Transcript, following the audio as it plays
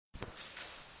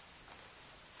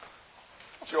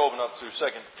You open up to 2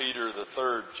 Peter, the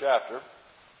 3rd chapter.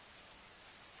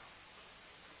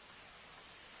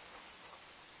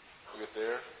 We'll get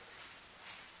there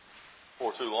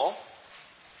before too long.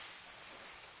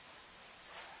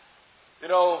 You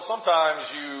know, sometimes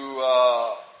you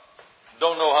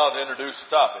don't know how to introduce a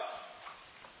topic.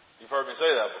 You've heard me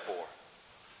say that before.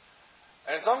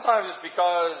 And sometimes it's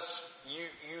because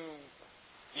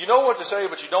you know what to say,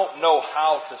 but you don't know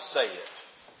how to say it.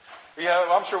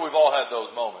 I'm sure we've all had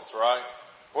those moments, right?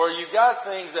 Where you've got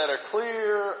things that are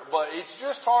clear, but it's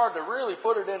just hard to really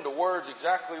put it into words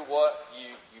exactly what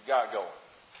you got going.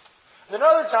 And then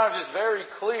other times it's very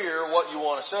clear what you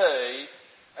want to say,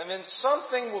 and then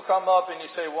something will come up and you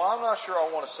say, well, I'm not sure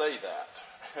I want to say that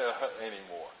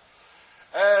anymore.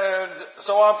 And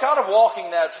so I'm kind of walking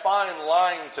that fine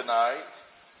line tonight,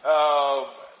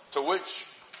 to which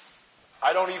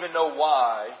I don't even know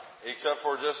why, except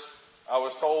for just I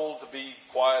was told to be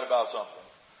quiet about something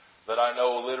that I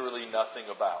know literally nothing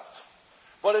about.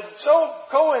 But it so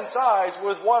coincides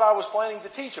with what I was planning to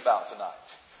teach about tonight.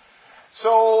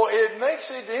 So it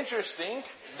makes it interesting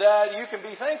that you can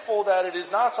be thankful that it is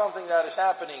not something that is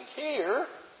happening here,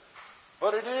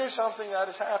 but it is something that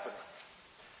is happening.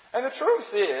 And the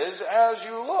truth is, as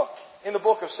you look in the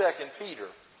book of 2 Peter,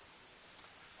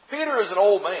 Peter is an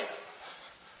old man.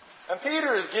 And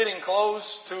Peter is getting close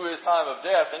to his time of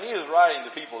death, and he is writing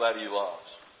to people that he loves.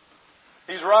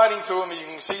 He's writing to them, and you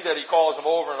can see that he calls them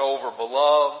over and over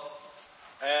beloved.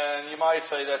 And you might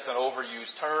say that's an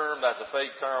overused term, that's a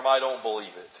fake term. I don't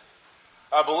believe it.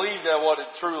 I believe that what it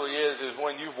truly is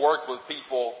when you've worked with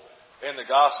people in the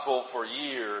gospel for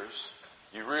years,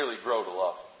 you really grow to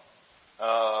love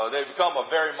them. They become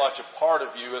very much a part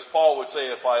of you. As Paul would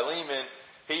say of Philemon,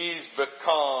 he's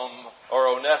become, or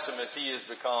Onesimus, he has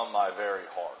become my very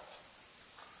heart.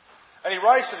 And he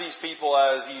writes to these people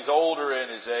as he's older in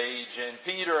his age, and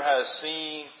Peter has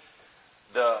seen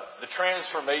the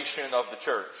transformation of the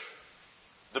church,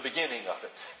 the beginning of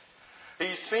it.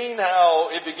 He's seen how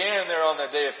it began there on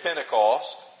that day of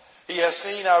Pentecost. He has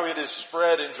seen how it has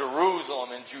spread in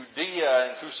Jerusalem and Judea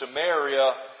and to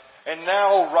Samaria, and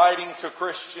now writing to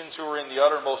Christians who are in the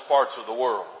uttermost parts of the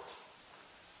world.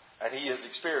 And he has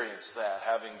experienced that,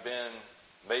 having been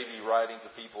maybe writing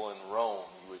to people in Rome,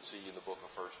 you would see in the book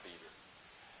of 1 Peter.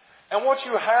 And what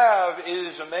you have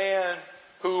is a man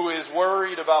who is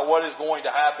worried about what is going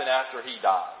to happen after he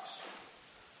dies.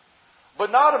 But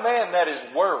not a man that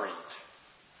is worried.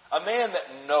 A man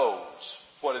that knows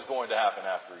what is going to happen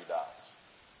after he dies.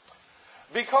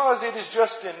 Because it is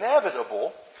just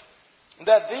inevitable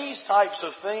that these types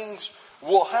of things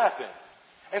will happen.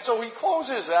 And so he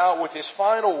closes out with his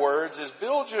final words, as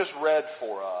Bill just read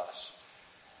for us,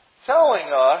 telling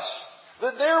us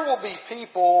that there will be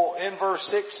people in verse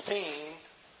 16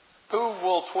 who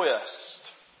will twist.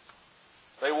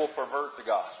 They will pervert the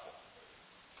gospel.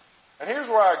 And here's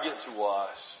where I get to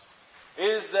us,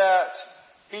 is that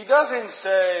he doesn't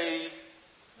say,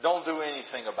 don't do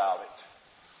anything about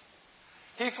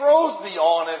it. He throws the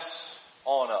onus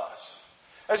on us.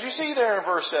 As you see there in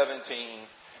verse 17,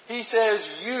 he says,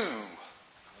 you,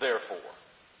 therefore,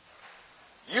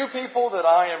 you people that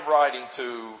I am writing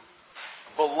to,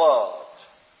 beloved,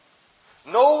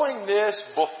 knowing this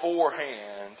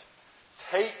beforehand,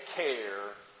 take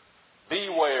care,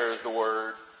 beware is the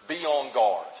word, be on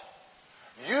guard.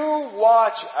 You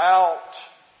watch out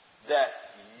that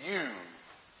you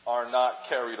are not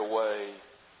carried away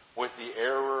with the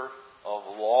error of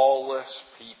lawless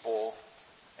people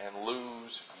and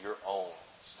lose your own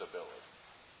stability.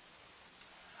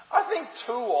 I think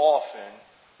too often,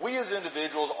 we as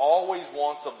individuals always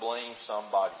want to blame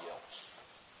somebody else.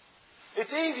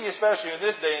 It's easy, especially in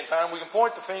this day and time, we can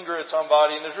point the finger at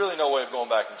somebody and there's really no way of going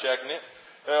back and checking it.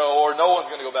 Or no one's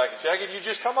going to go back and check it. You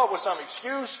just come up with some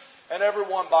excuse and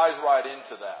everyone buys right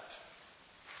into that.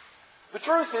 The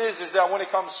truth is that when it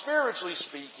comes spiritually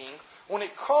speaking, when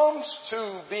it comes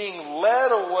to being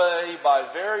led away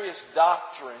by various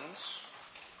doctrines,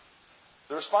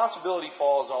 the responsibility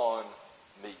falls on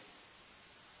me.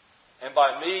 And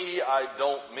by me, I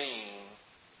don't mean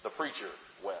the preacher,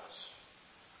 Wes.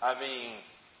 I mean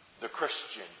the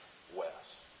Christian Wes.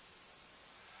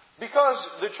 Because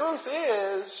the truth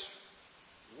is,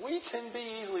 we can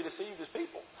be easily deceived as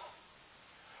people.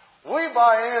 We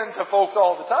buy into folks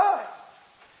all the time.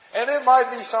 And it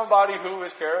might be somebody who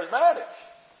is charismatic.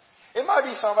 It might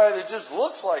be somebody that just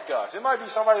looks like us. It might be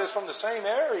somebody that's from the same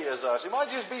area as us. It might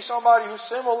just be somebody who's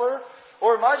similar.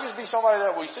 Or it might just be somebody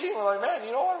that we see and we're like, man,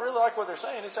 you know, I really like what they're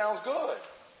saying. It sounds good.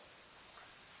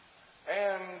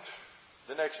 And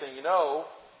the next thing you know,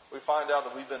 we find out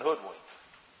that we've been hoodwinked.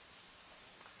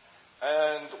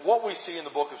 And what what we see in the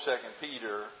book of 2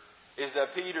 Peter is that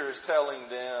Peter is telling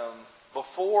them,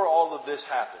 before all of this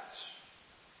happens,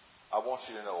 I want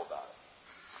you to know about it.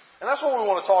 And that's what we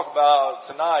want to talk about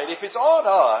tonight. If it's on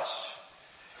us,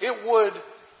 it would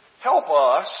help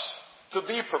us to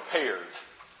be prepared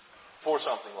for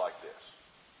something like this.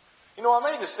 You know,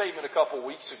 I made this statement a couple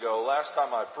weeks ago, last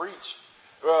time I preached,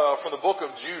 from the book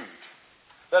of Jude,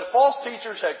 that false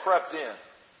teachers had crept in.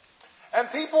 And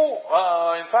people,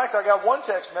 in fact, I got one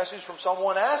text message from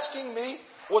someone asking me,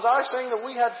 was I saying that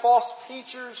we had false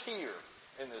teachers here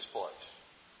in this place?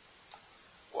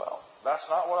 Well, that's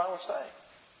not what I was saying.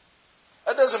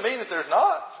 That doesn't mean that there's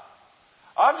not.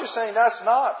 I'm just saying that's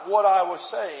not what I was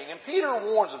saying. And Peter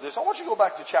warns of this. I want you to go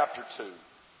back to chapter 2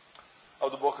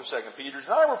 of the book of 2 Peter.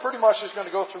 Tonight we're pretty much just going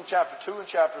to go through chapter 2 and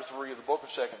chapter 3 of the book of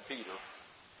 2 Peter.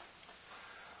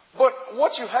 But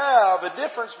what you have, a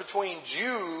difference between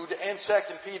Jude and 2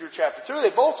 Peter chapter 2,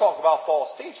 they both talk about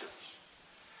false teachers.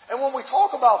 And when we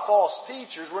talk about false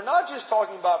teachers, we're not just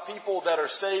talking about people that are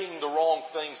saying the wrong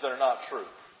things that are not true.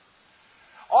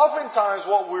 Oftentimes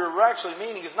what we're actually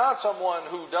meaning is not someone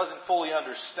who doesn't fully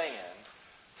understand.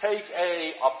 Take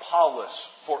Apollos,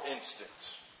 for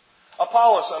instance.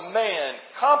 Apollos, a man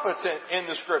competent in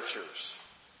the Scriptures,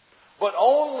 but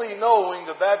only knowing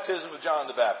the baptism of John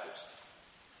the Baptist.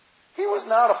 He was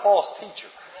not a false teacher.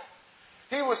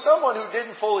 He was someone who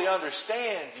didn't fully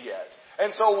understand yet.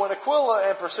 And so when Aquila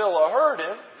and Priscilla heard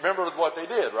him, remember what they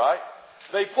did, right?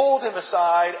 They pulled him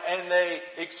aside and they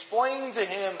explained to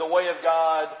him the way of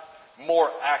God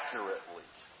more accurately.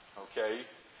 Okay?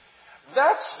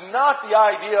 That's not the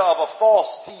idea of a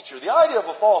false teacher. The idea of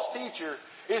a false teacher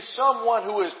is someone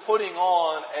who is putting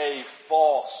on a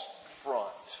false front.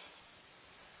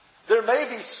 There may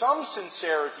be some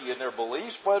sincerity in their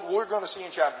beliefs, but we're going to see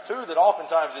in chapter 2 that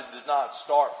oftentimes it does not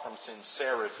start from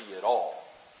sincerity at all.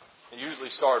 It usually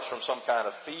starts from some kind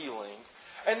of feeling.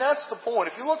 And that's the point.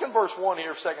 If you look in verse 1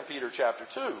 here of 2 Peter chapter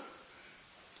 2,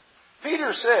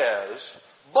 Peter says,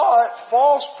 but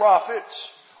false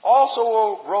prophets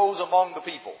also arose among the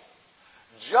people,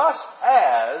 just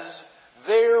as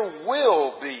there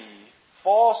will be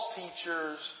false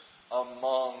teachers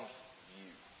among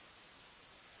you.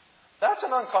 That's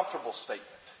an uncomfortable statement.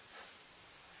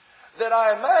 That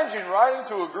I imagine writing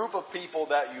to a group of people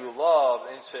that you love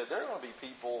and said, there are going to be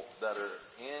people that are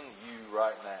in you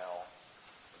right now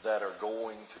that are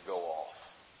going to go off.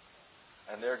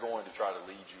 And they're going to try to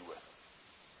lead you with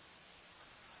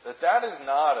them. That is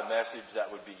not a message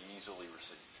that would be easily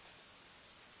received.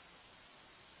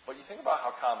 But you think about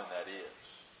how common that is.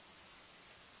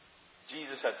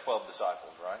 Jesus had 12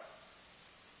 disciples, right?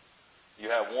 You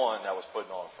have one that was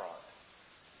putting on front.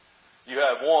 You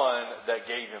have one that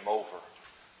gave him over.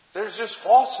 There's just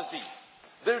falsity.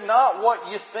 They're not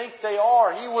what you think they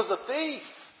are. He was a thief.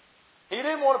 He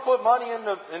didn't want to put money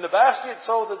in the basket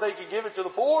so that they could give it to the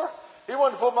poor. He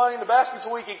wanted to put money in the basket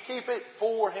so he could keep it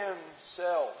for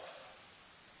himself.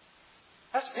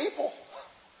 That's people.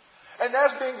 And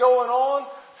that's been going on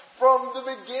from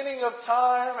the beginning of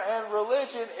time, and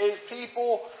religion is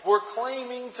people were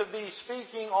claiming to be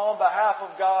speaking on behalf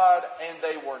of God, and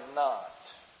they were not.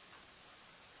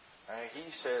 And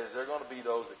he says there are going to be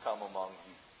those that come among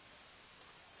you.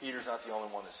 Peter's not the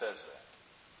only one that says that.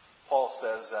 Paul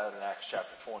says that in Acts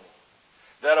chapter 20.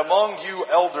 That among you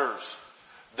elders,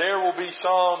 there will be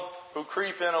some who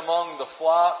creep in among the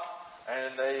flock,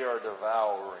 and they are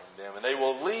devouring them, and they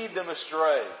will lead them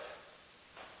astray.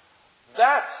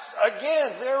 That's,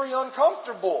 again, very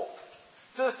uncomfortable.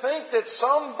 To think that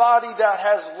somebody that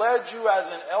has led you as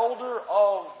an elder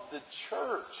of the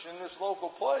church in this local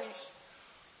place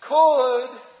could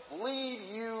lead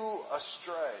you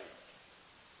astray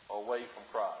away from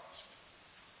Christ.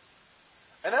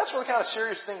 And that's what the kind of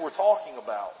serious thing we're talking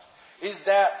about. Is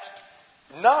that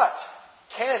not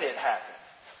can it happen?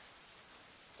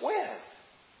 When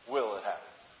will it happen?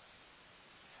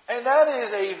 And that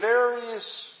is a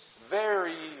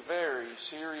very, very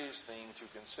serious thing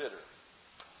to consider.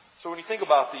 So when you think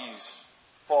about these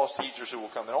false teachers who will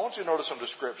come in, I want you to notice some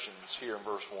descriptions here in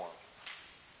verse 1.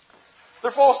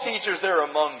 They're false teachers, they're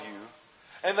among you,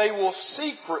 and they will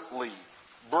secretly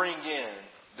bring in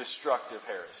destructive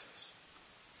heresies.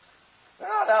 They're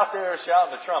not out there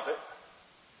shouting the trumpet.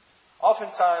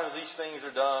 Oftentimes these things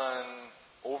are done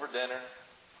over dinner.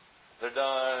 They're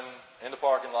done in the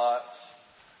parking lots.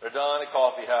 They're done at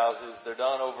coffee houses. They're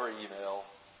done over email.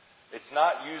 It's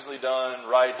not usually done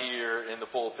right here in the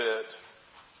pulpit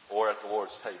or at the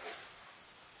Lord's table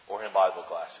or in Bible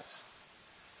classes.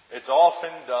 It's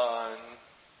often done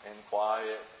in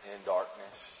quiet, in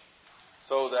darkness,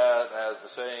 so that, as the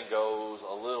saying goes,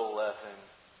 a little leaven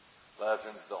leavens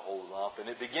leavens the whole lump, and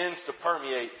it begins to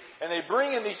permeate. And they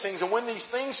bring in these things, and when these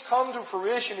things come to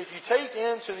fruition, if you take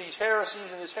into these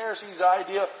heresies, and this heresy is the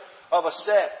idea of a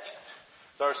sect.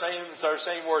 It's our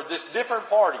same word, this different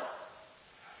party.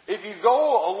 If you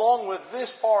go along with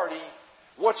this party,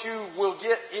 what you will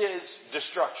get is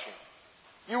destruction.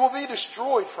 You will be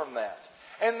destroyed from that.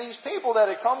 And these people that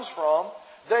it comes from,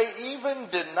 they even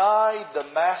denied the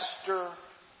master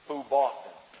who bought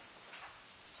them.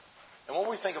 And when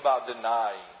we think about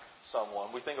denying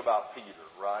someone, we think about Peter,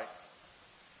 right?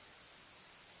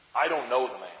 I don't know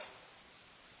the man.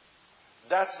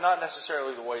 That's not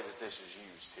necessarily the way that this is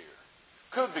used here.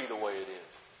 Could be the way it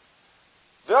is.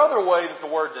 The other way that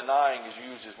the word denying is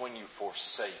used is when you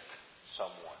forsake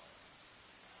someone.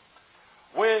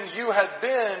 When you had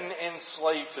been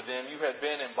enslaved to them, you had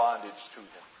been in bondage to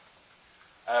them.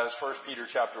 As 1 Peter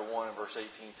chapter 1 and verse 18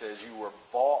 says, you were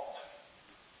bought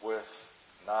with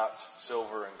not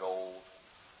silver and gold,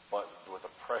 but with the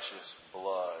precious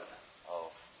blood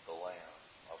of the Lamb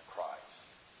of Christ.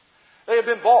 They had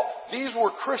been bought. These were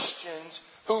Christians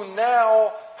who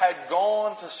now had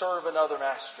gone to serve another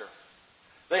master.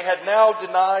 They had now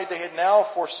denied, they had now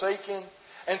forsaken.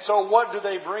 And so what do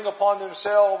they bring upon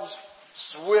themselves?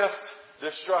 Swift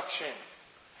destruction.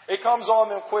 It comes on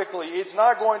them quickly. It's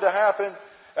not going to happen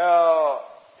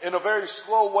in a very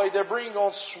slow way. They're bringing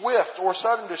on swift or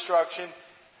sudden destruction.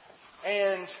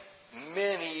 And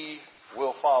many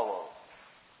will follow.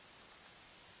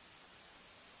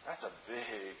 That's a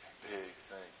big, big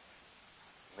thing.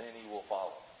 Many will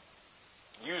follow.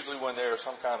 Usually when there's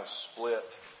some kind of split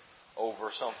over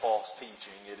some false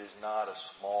teaching, it is not a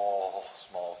small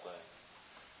thing.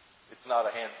 It's not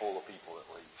a handful of people that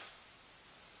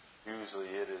leave. Usually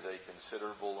it is a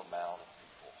considerable amount of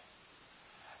people.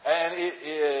 And it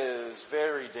is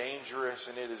very dangerous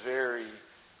and it is very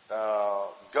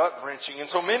gut-wrenching. And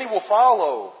so many will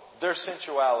follow their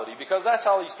sensuality because that's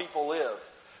how these people live.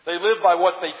 They live by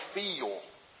what they feel,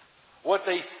 what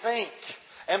they think.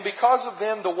 And because of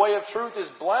them, the way of truth is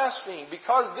blasphemed.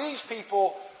 Because these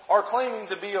people are claiming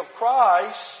to be of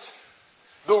Christ,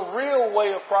 the real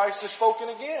way of Christ is spoken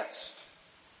against.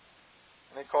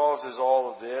 And it causes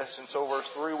all of this. And so verse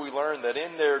 3, we learn that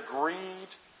in their greed,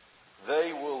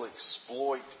 they will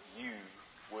exploit you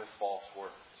with false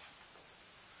words.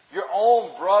 Your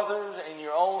own brothers and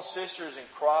your own sisters in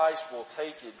Christ will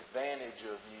take advantage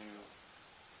of you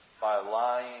by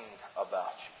lying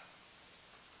about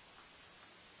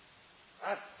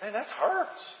you. And that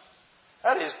hurts.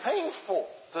 That is painful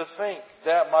to think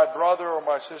that my brother or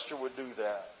my sister would do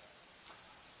that.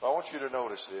 But I want you to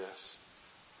notice this.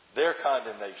 Their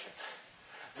condemnation.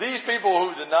 These people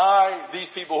who deny, these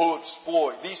people who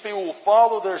exploit, these people who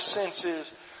follow their senses,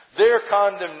 their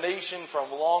condemnation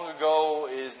from long ago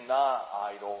is not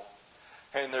idle.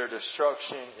 And their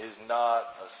destruction is not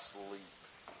asleep.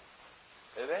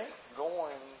 It ain't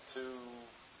going to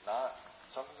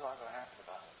something's not going to happen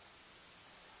about it.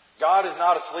 God is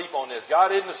not asleep on this.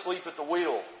 God isn't asleep at the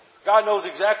wheel. God knows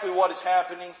exactly what is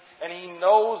happening, and He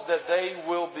knows that they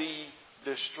will be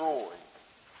destroyed.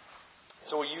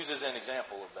 So He uses an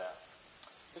example of that.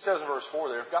 He says in verse 4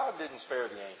 there, if God didn't spare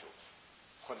the angels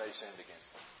when they sinned against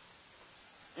them,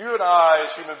 you and I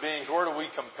as human beings, where do we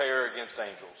compare against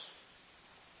angels?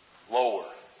 Lower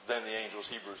than the angels,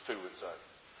 Hebrews 2 would say.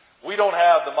 We don't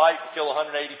have the might to kill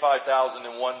 185,000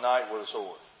 in one night with a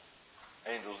sword.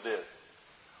 Angels did.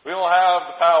 We don't have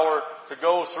the power to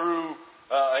go through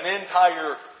an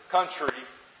entire country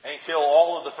and kill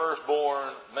all of the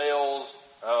firstborn males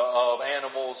of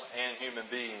animals and human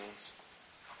beings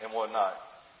in one night.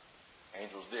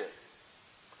 Angels did.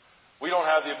 We don't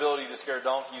have the ability to scare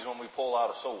donkeys when we pull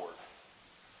out a sword.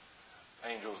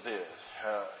 Angels did.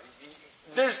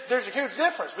 There's a huge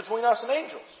difference between us and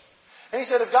angels. And he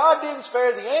said, if God didn't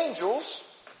spare the angels,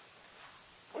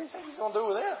 what do you think He's going to do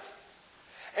with them?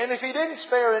 And if He didn't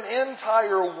spare an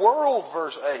entire world,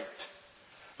 verse 8,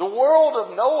 the world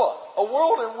of Noah, a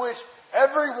world in which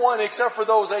everyone except for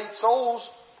those 8 souls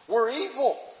were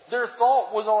evil. Their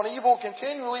thought was on evil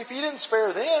continually. If He didn't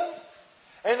spare them,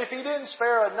 and if He didn't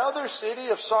spare another city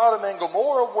of Sodom and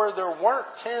Gomorrah where there weren't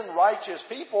 10 righteous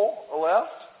people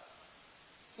left,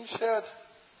 He said,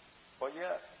 but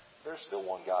yet there's still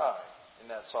one guy in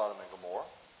that Sodom and Gomorrah.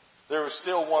 There was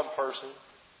still one person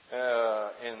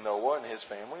in Noah and his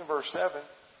family. In verse 7,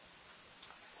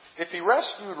 if He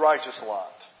rescued righteous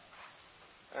Lot,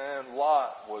 and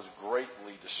Lot was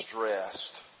greatly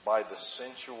distressed by the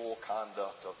sensual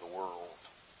conduct of the world,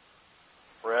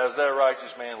 for as that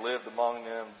righteous man lived among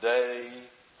them day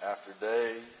after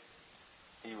day,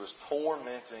 He was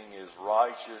tormenting his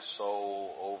righteous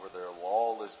soul over their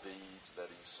lawless deeds that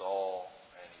he saw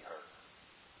and he heard.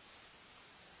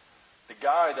 The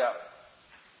guy that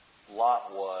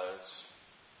Lot was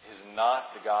is not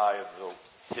the guy of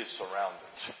his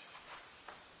surroundings.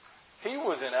 He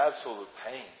was in absolute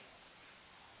pain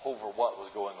over what was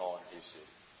going on in his city.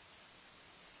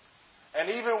 And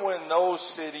even when those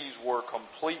cities were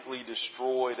completely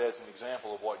destroyed, as an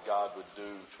example of what God would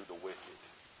do to the wicked,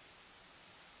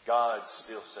 God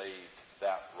still saved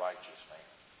that righteous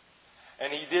man.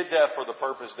 And he did that for the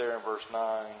purpose there in verse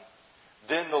 9.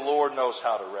 Then the Lord knows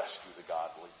how to rescue the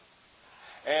godly,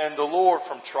 and the Lord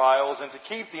from trials, and to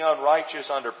keep the unrighteous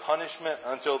under punishment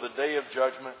until the day of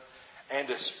judgment, and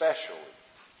especially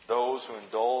those who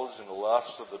indulge in the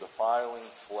lust of the defiling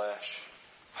flesh,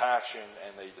 passion,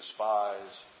 and they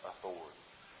despise authority.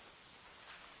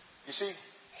 You see,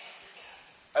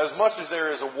 as much as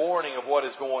there is a warning of what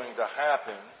is going to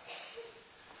happen,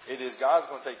 it is God's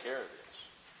going to take care of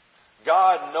this.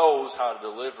 God knows how to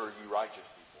deliver you righteous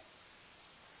people.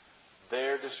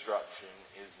 Their destruction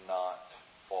is not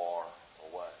far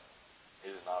away. It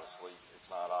is not asleep. It's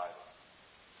not idle.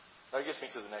 That gets me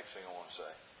to the next thing I want to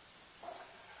say.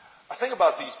 I think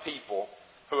about these people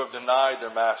who have denied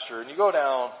their master. And you go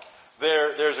down,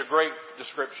 there's a great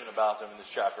description about them in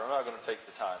this chapter. I'm not going to take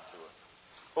the time to it.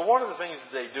 But one of the things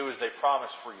that they do is they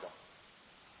promise freedom.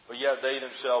 But yet they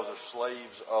themselves are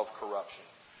slaves of corruption.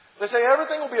 They say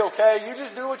everything will be okay. You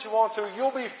just do what you want to.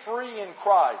 You'll be free in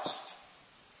Christ.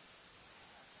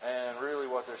 And really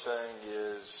what they're saying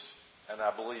is, and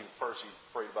I believe Percy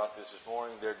prayed about this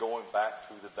morning, they're going back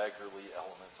to the beggarly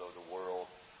elements of the world,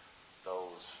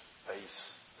 those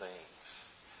base things.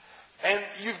 And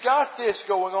you've got this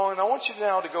going on. I want you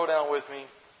now to go down with me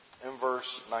in verse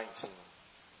 19.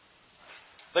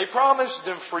 They promised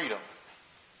them freedom,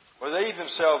 but they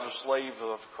themselves are slaves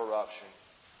of corruption.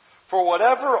 For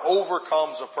whatever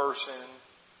overcomes a person,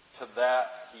 to that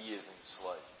he is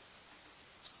enslaved.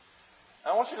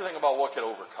 Now, I want you to think about what could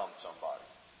overcome somebody.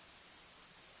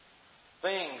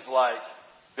 Things like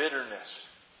bitterness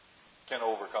can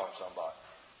overcome somebody.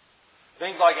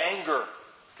 Things like anger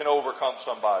can overcome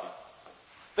somebody.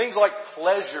 Things like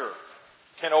pleasure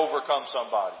can overcome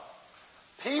somebody.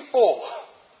 People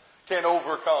can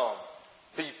overcome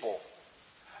people.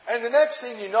 And the next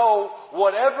thing you know,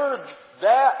 whatever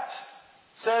that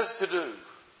says to do,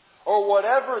 or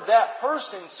whatever that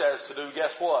person says to do,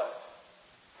 guess what?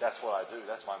 That's what I do.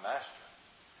 That's my master.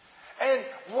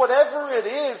 And whatever it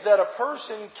is that a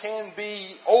person can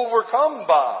be overcome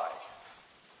by,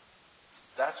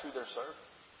 that's who they're serving.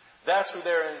 That's who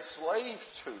they're enslaved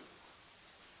to.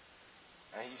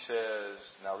 And he says,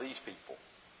 now these people,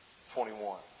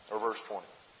 21, or verse 20.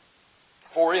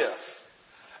 For if,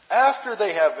 after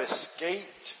they have escaped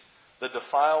the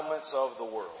defilements of the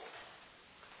world,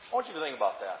 I want you to think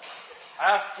about that.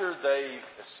 After they've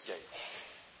escaped.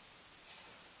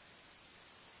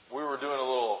 We were doing a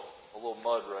little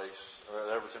mud race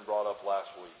that Everton brought up last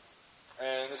week.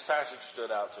 And this passage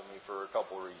stood out to me for a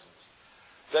couple of reasons.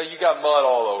 That you got mud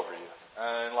all over you.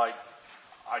 And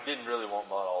I didn't really want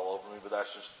mud all over me, but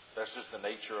that's just the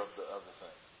nature of the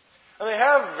thing. And they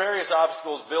have various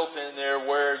obstacles built in there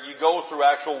where you go through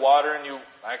actual water and you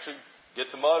actually get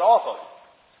the mud off of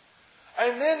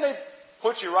you. And then they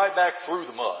put you right back through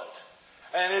the mud.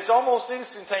 And it's almost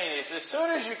instantaneous. As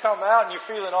soon as you come out and you're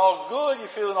feeling all good,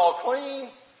 you're feeling all clean,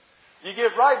 you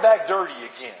get right back dirty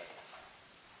again.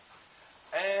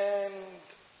 And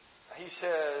he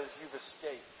says, you've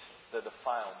escaped the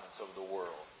defilements of the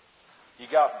world. You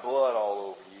got blood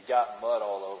all over you. You got mud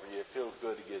all over you. It feels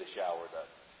good to get a shower, doesn't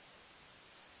it?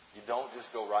 You don't just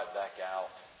go right back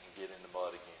out and get in the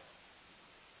mud again.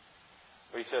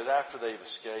 But he says after they've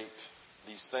escaped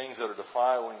these things that are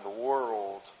defiling the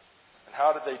world, and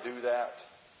how did they do that?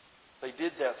 They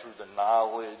did that through the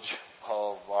knowledge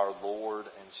of our Lord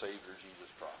and Savior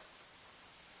Jesus Christ.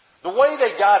 The way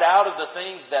they got out of the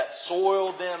things that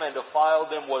soiled them and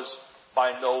defiled them was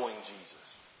by knowing Jesus.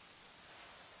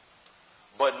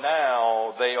 But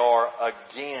now they are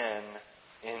again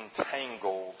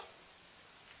entangled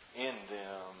in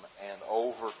them and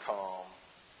overcome.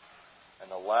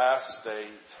 And the last state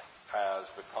has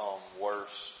become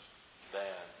worse than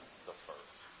the first.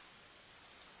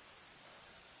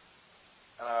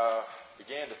 And I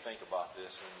began to think about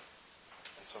this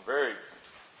in some very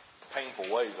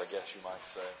painful ways, I guess you might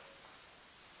say.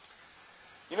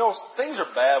 You know, things are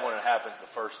bad when it happens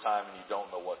the first time and you don't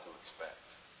know what to expect.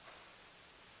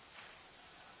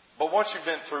 But once you've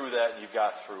been through that and you've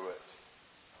got through it,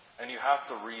 and you have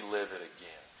to relive it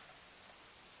again,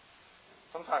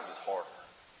 sometimes it's harder.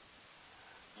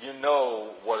 you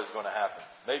know what is going to happen.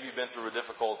 Maybe you've been through a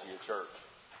difficulty at church.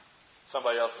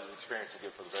 Somebody else is experiencing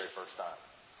it for the very first time.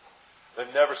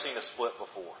 They've never seen a split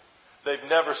before. They've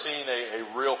never seen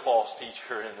a real false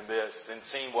teacher in the midst and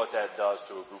seen what that does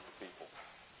to a group of people.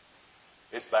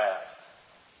 It's bad.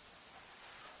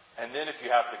 And then if you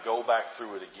have to go back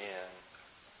through it again,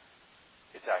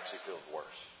 it actually feels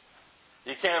worse.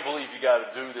 You can't believe you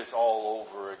got to do this all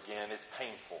over again. It's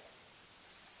painful.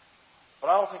 But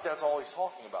I don't think that's all he's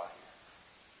talking about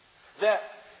here. That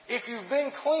if you've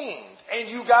been cleaned and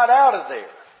you got out of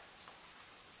there,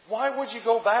 why would you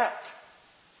go back?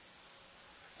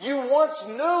 You once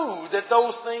knew that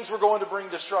those things were going to bring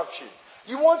destruction.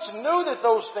 You once knew that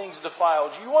those things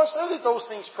defiled you. You once knew that those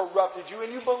things corrupted you,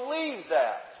 and you believed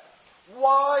that.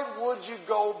 Why would you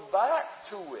go back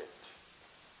to it?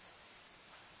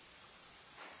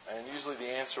 And usually the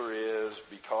answer is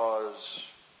because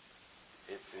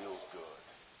it feels good.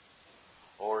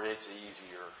 Or it's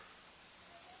easier.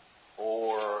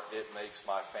 Or it makes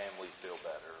my family feel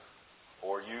better.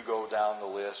 Or you go down the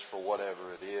list for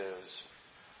whatever it is.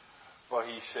 But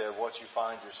he said what you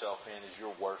find yourself in is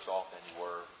you're worse off than you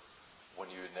were when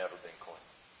you had never been clean.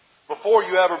 Before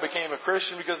you ever became a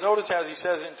Christian, because notice as he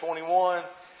says it in 21,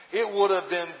 it would have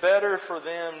been better for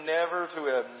them never to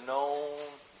have known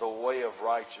the way of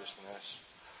righteousness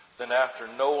than after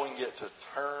knowing it to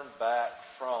turn back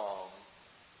from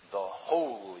the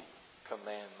holy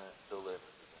commandment delivered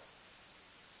to them.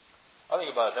 I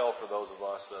think about hell for those of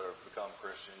us that have become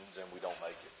Christians and we don't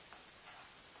make it.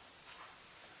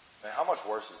 Man, how much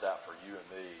worse is that for you and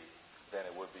me than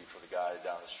it would be for the guy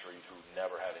down the street who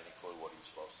never had any clue what he was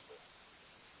supposed to do?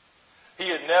 He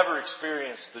had never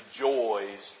experienced the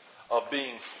joys of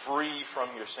being free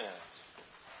from your sins.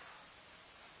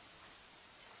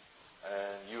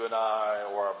 And you and I,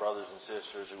 or our brothers and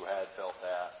sisters who had felt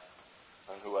that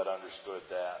and who had understood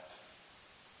that,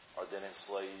 are then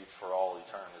enslaved for all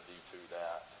eternity to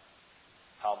that.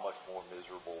 How much more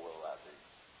miserable will that be?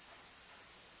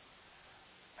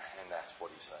 And that's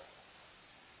what he's saying.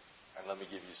 And let me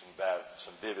give you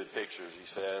some vivid pictures. He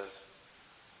says,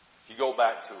 if you go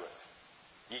back to it,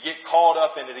 you get caught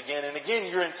up in it again and again.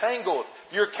 You're entangled.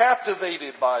 You're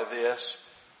captivated by this.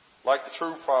 Like the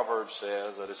true proverb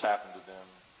says that has happened to them.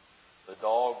 The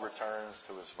dog returns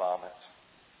to his vomit,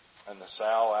 and the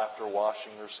sow, after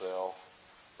washing herself,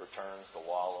 returns to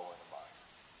wallow in the mire.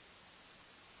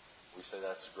 We say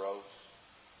that's gross.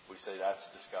 We say that's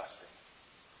disgusting.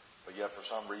 But yet for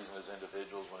some reason as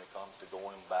individuals, when it comes to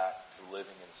going back to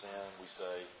living in sin, we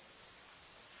say,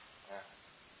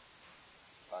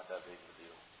 not that big of a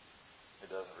deal. It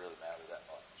doesn't really matter that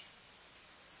much.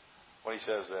 When he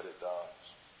says that, it does.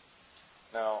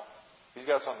 Now, he's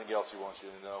got something else he wants you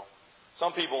to know.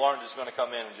 Some people aren't just going to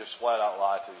come in and just flat out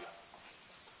lie to you.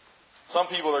 Some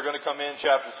people are going to come in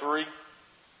chapter 3,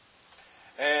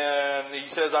 and he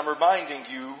says, I'm reminding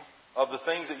you of the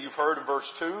things that you've heard in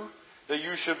verse 2, that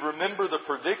you should remember the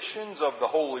predictions of the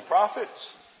holy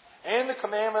prophets and the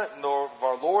commandment of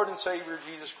our Lord and Savior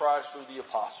Jesus Christ through the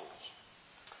apostles.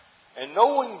 And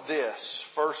knowing this,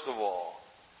 first of all,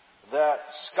 that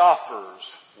scoffers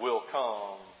will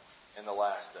come in the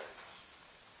last days.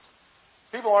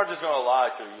 People aren't just going to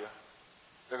lie to you.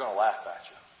 They're going to laugh at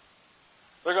you.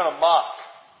 They're going to mock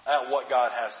at what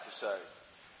God has to say.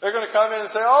 They're going to come in and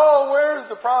say, oh, where's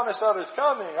the promise of His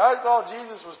coming? I thought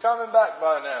Jesus was coming back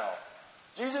by now.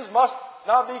 Jesus must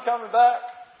not be coming back.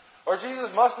 Or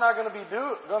Jesus must not going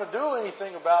to do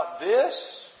anything about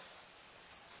this.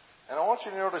 And I want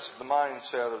you to notice the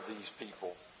mindset of these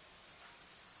people.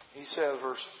 He says,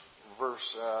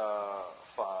 verse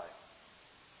 5.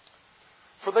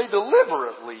 For they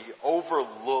deliberately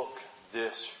overlook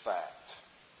this fact,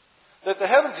 that the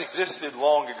heavens existed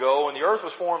long ago, and the earth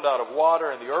was formed out of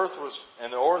water, and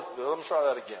let me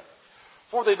try that again.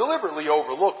 For they deliberately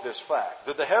overlook this fact,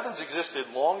 that the heavens existed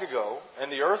long ago,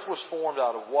 and the earth was formed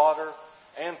out of water,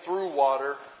 and through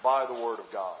water by the word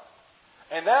of God.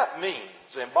 And that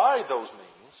means, and by those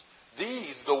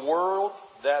means, the world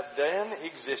that then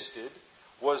existed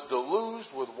was deluged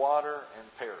with water and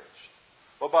perished.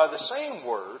 But by the same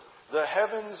word, the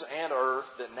heavens and earth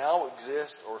that now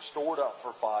exist are stored up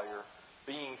for fire,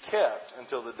 being kept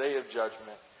until the day of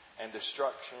judgment and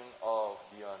destruction of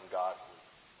the ungodly.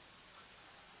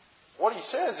 What he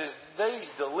says is they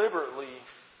deliberately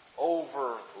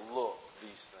overlook these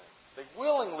things. They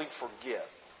willingly forget.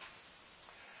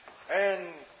 And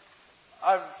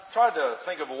I've tried to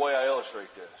think of a way I illustrate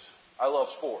this. I love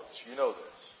sports. You know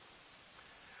this.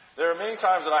 There are many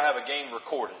times that I have a game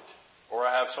recorded, or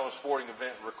I have some sporting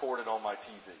event recorded on my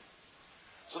TV.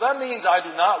 So that means I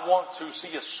do not want to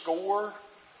see a score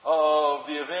of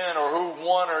the event or who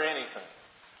won or anything.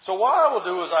 So what I will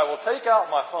do is I will take out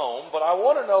my phone, but I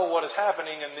want to know what is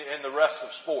happening in the rest of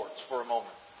sports for a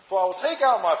moment. So I will take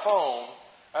out my phone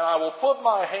and I will put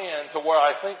my hand to where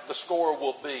I think the score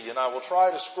will be, and I will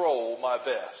try to scroll my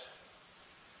best.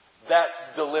 That's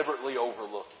deliberately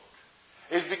overlooking.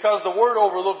 It's because the word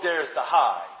overlook there is to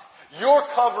hide. You're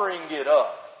covering it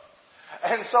up.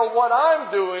 And so what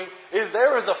I'm doing is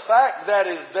there is a fact that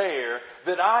is there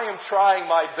that I am trying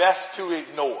my best to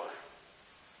ignore.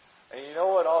 And you know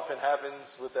what often happens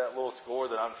with that little score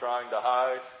that I'm trying to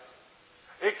hide?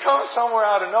 It comes somewhere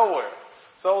out of nowhere.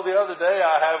 So the other day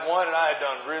I had one and I had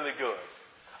done really good.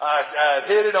 I had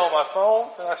hit it on my phone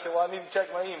and I said, well, I need to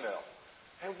check my email.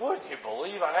 And wouldn't you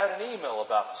believe I had an email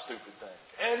about the stupid thing?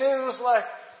 And it was like,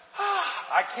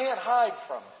 I can't hide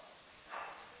from it.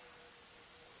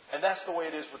 And that's the way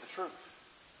it is with the truth.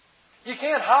 You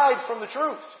can't hide from the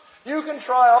truth. You can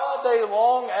try all day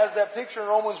long, as that picture in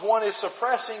Romans 1 is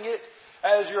suppressing it,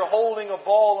 as you're holding a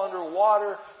ball under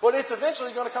water, but it's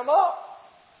eventually going to come up.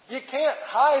 You can't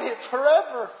hide it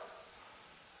forever.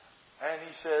 And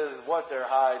he says what they're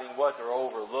hiding, what they're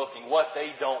overlooking, what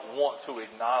they don't want to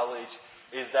acknowledge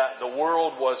is that the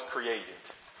world was created.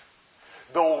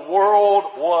 The world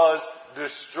was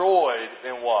destroyed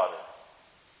in water.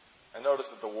 And notice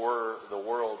that the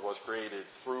world was created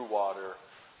through water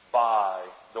by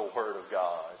the Word of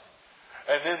God.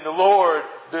 And then the Lord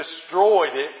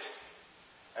destroyed it.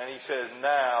 And He says,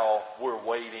 now we're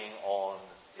waiting on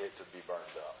it to be burned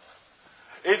up.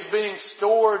 It's being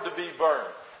stored to be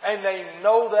burned. And they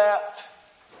know that,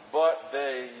 but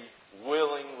they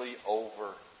willingly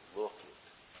overlook it.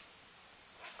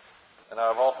 And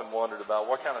I've often wondered about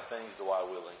what kind of things do I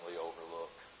willingly overlook?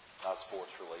 Not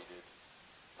sports related,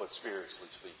 but spiritually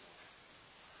speaking.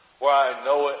 Where I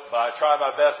know it, but I try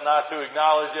my best not to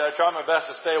acknowledge it. I try my best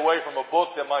to stay away from a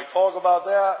book that might talk about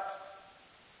that.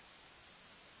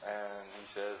 And he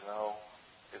says, no,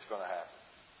 it's going to happen.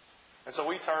 And so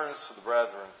he turns to the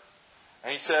brethren,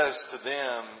 and he says to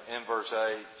them in verse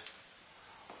 8,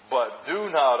 but do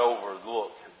not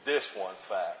overlook this one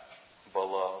fact,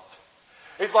 beloved.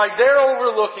 It's like they're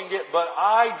overlooking it, but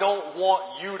I don't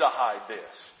want you to hide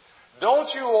this. Don't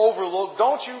you overlook,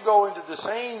 don't you go into the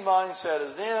same mindset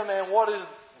as them, and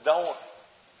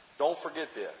don't forget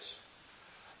this.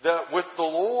 That with the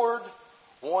Lord,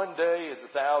 one day is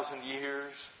 1,000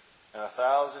 years, and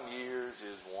 1,000 years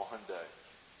is one day.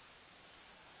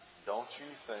 Don't you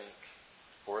think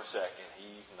for a second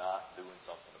He's not doing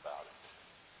something about it.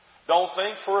 Don't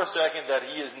think for a second that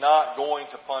He is not going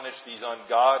to punish these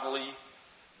ungodly,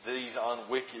 these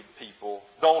unwicked people.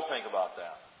 Don't think about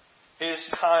that. His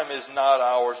time is not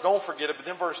ours. Don't forget it. But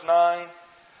then verse 9,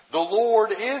 the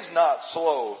Lord is not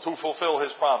slow to fulfill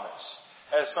His promise,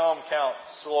 as some count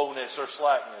slowness or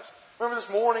slackness. Remember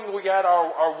this morning we got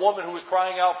our woman who was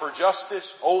crying out for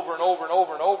justice over and over and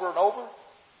over and over and over?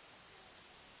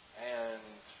 And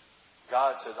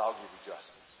God says, I'll give you justice.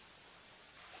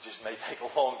 It just may take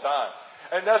a long time.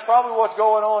 And that's probably what's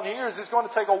going on here, is it's going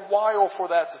to take a while for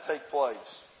that to take place.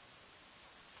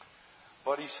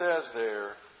 But He says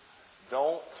there,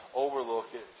 don't overlook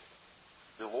it.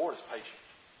 The Lord is patient.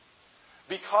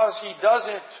 Because He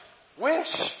doesn't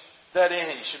wish that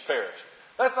any should perish.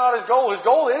 That's not His goal. His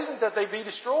goal isn't that they be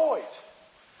destroyed.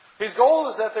 His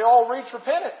goal is that they all reach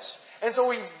repentance. And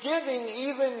so He's giving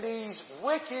even these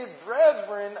wicked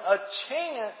brethren a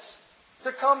chance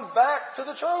to come back to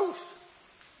the truth.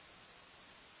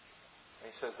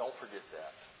 And He says, don't forget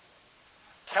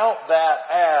that. Count that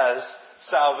as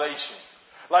salvation.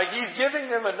 Like He's giving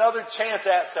them another chance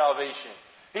at salvation.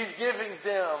 He's giving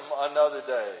them another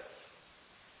day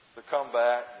to come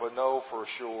back. But know for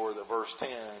sure that verse 10,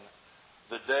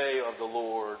 the day of the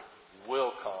Lord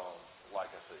will come like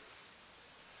a thief.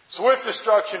 Swift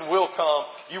destruction will come.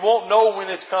 You won't know when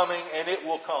it's coming, and it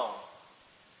will come.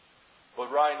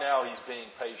 But right now He's being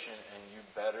patient, and you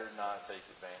better not take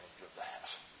advantage of that.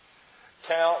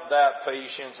 Count that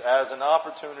patience as an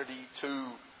opportunity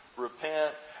to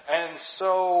repent. And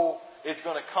so it's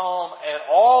going to come, and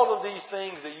all of these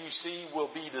things that you see will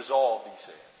be dissolved, He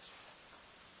says.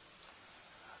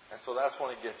 And so that's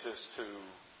when it gets us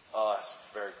to us,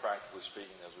 very practically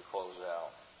speaking, as we close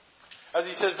out. As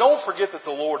he says, don't forget that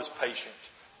the Lord is patient.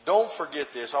 Don't forget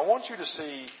this. I want you to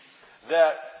see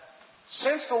that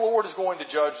since the Lord is going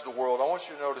to judge the world, I want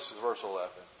you to notice verse 11.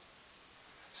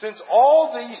 Since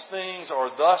all these things are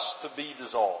thus to be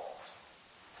dissolved,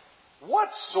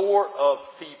 what sort of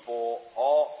people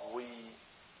ought we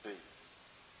be?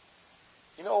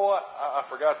 You know what? I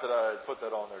forgot that I had put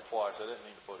that on there twice. I didn't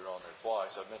mean to put it on there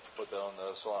twice. I meant to put that on the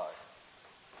other slide.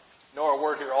 You know our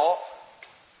word here, ought?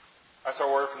 That's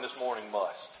our word from this morning,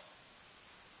 must.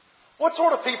 What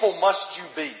sort of people must you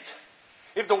be?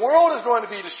 If the world is going to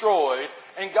be destroyed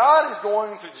and God is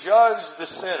going to judge the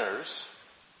sinners,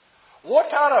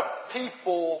 what kind of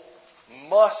people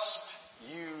must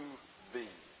you be?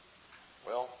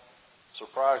 Well,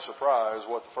 surprise, surprise,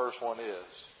 what the first one is.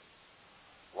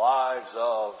 Lives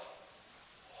of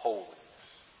holiness.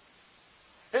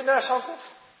 Isn't that something?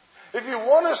 If you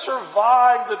want to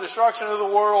survive the destruction of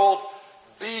the world,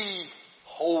 be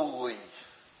holy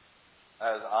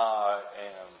as I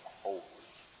am holy.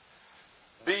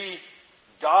 Be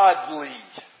godly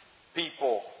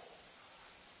people.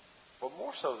 But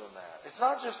more so than that. It's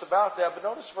not just about that, but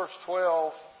notice verse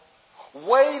 12.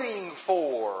 Waiting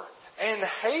for and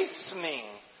hastening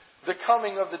the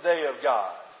coming of the day of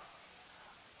God.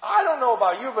 I don't know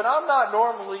about you, but I'm not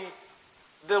normally,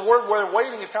 the word where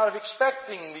waiting is kind of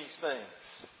expecting these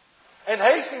things. And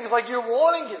hastening is like you're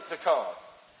wanting it to come.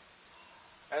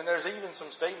 And there's even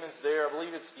some statements there. I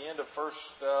believe it's the end of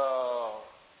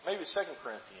maybe 2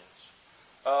 Corinthians.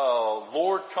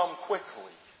 Lord, come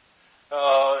quickly.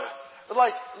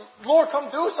 Lord,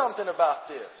 come do something about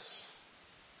this.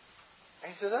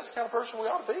 And he said, that's the kind of person we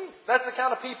ought to be. That's the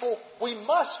kind of people we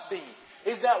must be.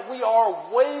 Is that we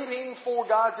are waiting for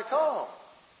God to come.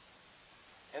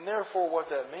 And therefore what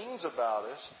that means about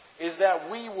us is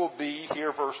that we will be,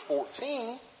 here verse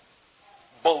 14,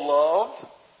 beloved,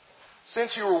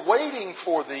 since you are waiting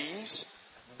for these,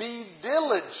 be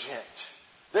diligent.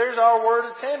 There's our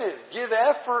word attentive. Give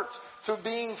effort to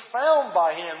being found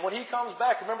by Him. When He comes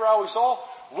back, remember how we saw,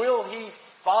 will He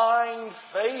find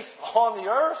faith on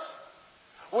the earth?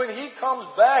 When He comes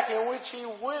back, in which He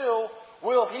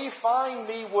will He find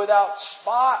me without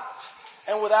spot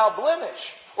and without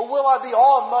blemish? Or will I be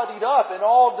all muddied up and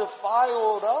all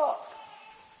defiled up?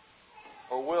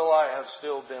 Or will I have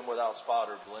still been without spot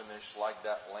or blemish like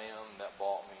that lamb that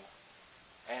bought me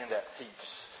and at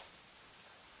peace?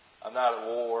 I'm not at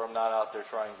war. I'm not out there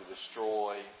trying to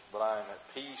destroy, but I am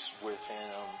at peace with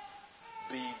Him.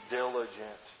 Be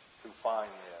diligent to find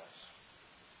this.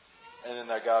 And then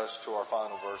that got us to our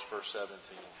final verse, verse 17.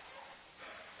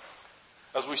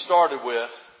 As we started with,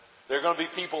 there are going to be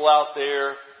people out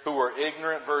there who are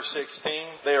ignorant. Verse 16,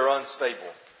 they are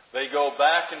unstable. They go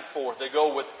back and forth. They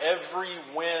go with every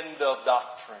wind of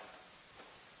doctrine.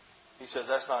 He says,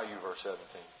 that's not you, verse 17.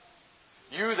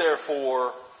 You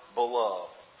therefore,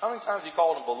 beloved. How many times he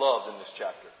called them beloved in this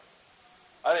chapter?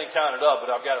 I didn't count it up, but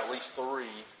I've got at least 3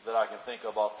 that I can think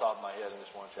of off the top of my head in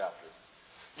this one chapter.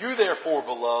 You therefore,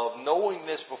 beloved, knowing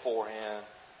this beforehand,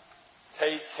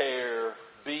 take care,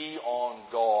 be on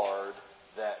guard,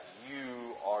 that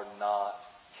you are not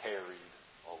carried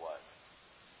away.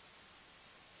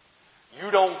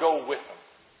 You don't go with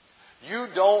them. You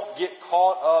don't get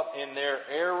caught up in their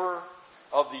error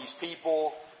of these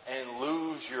people and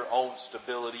lose your own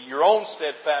stability, your own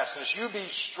steadfastness. You be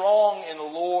strong in the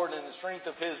Lord and the strength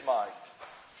of His might.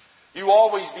 You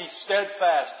always be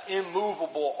steadfast,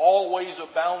 immovable, always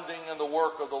abounding in the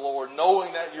work of the Lord,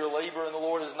 knowing that your labor in the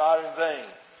Lord is not in vain.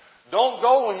 Don't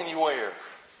go anywhere.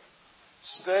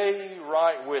 Stay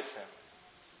right with Him.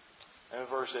 And in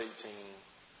verse 18,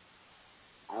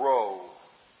 grow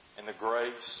in the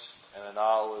grace and the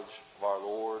knowledge of our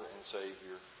Lord and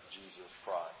Savior, Jesus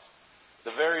Christ.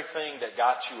 The very thing that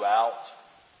got you out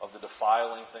of the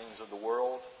defiling things of the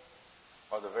world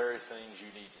are the very things you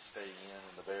need to stay in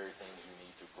and the very things you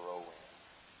need to grow in.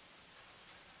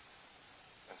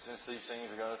 And since these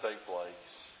things are going to take place,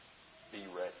 be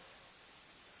ready.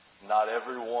 Not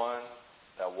everyone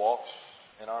that walks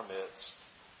in our midst,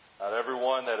 not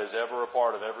everyone that is ever a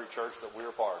part of every church that we're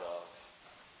a part of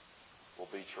will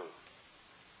be true.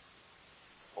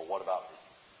 But what about me?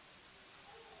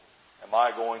 Am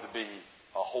I going to be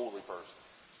a holy person?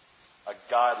 A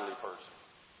godly person?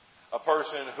 A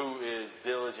person who is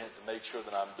diligent to make sure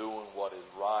that I'm doing what is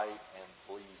right and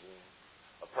pleasing?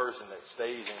 A person that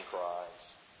stays in Christ?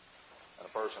 And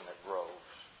a person that grows?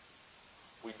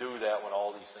 We do that when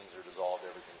all these things are dissolved,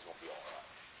 everything's going to be all right.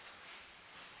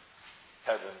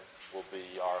 Heaven will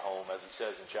be our home. As he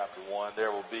says in chapter 1,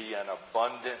 there will be an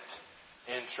abundant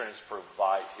entrance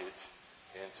provided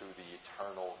into the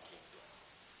eternal kingdom.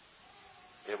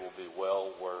 It will be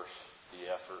well worth the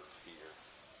effort here.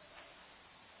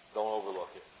 Don't overlook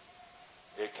it.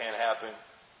 It can happen.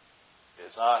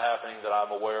 It's not happening that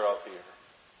I'm aware of here.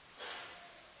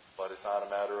 But it's not a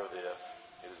matter of if.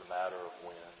 It is a matter of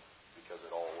when. Because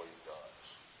it always does.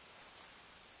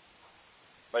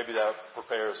 Maybe that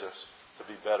prepares us to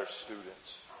be better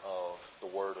students of the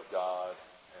Word of God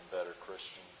and better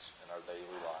Christians in our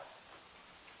daily life.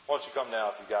 Why don't you come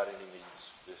now if you've got any needs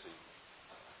this evening.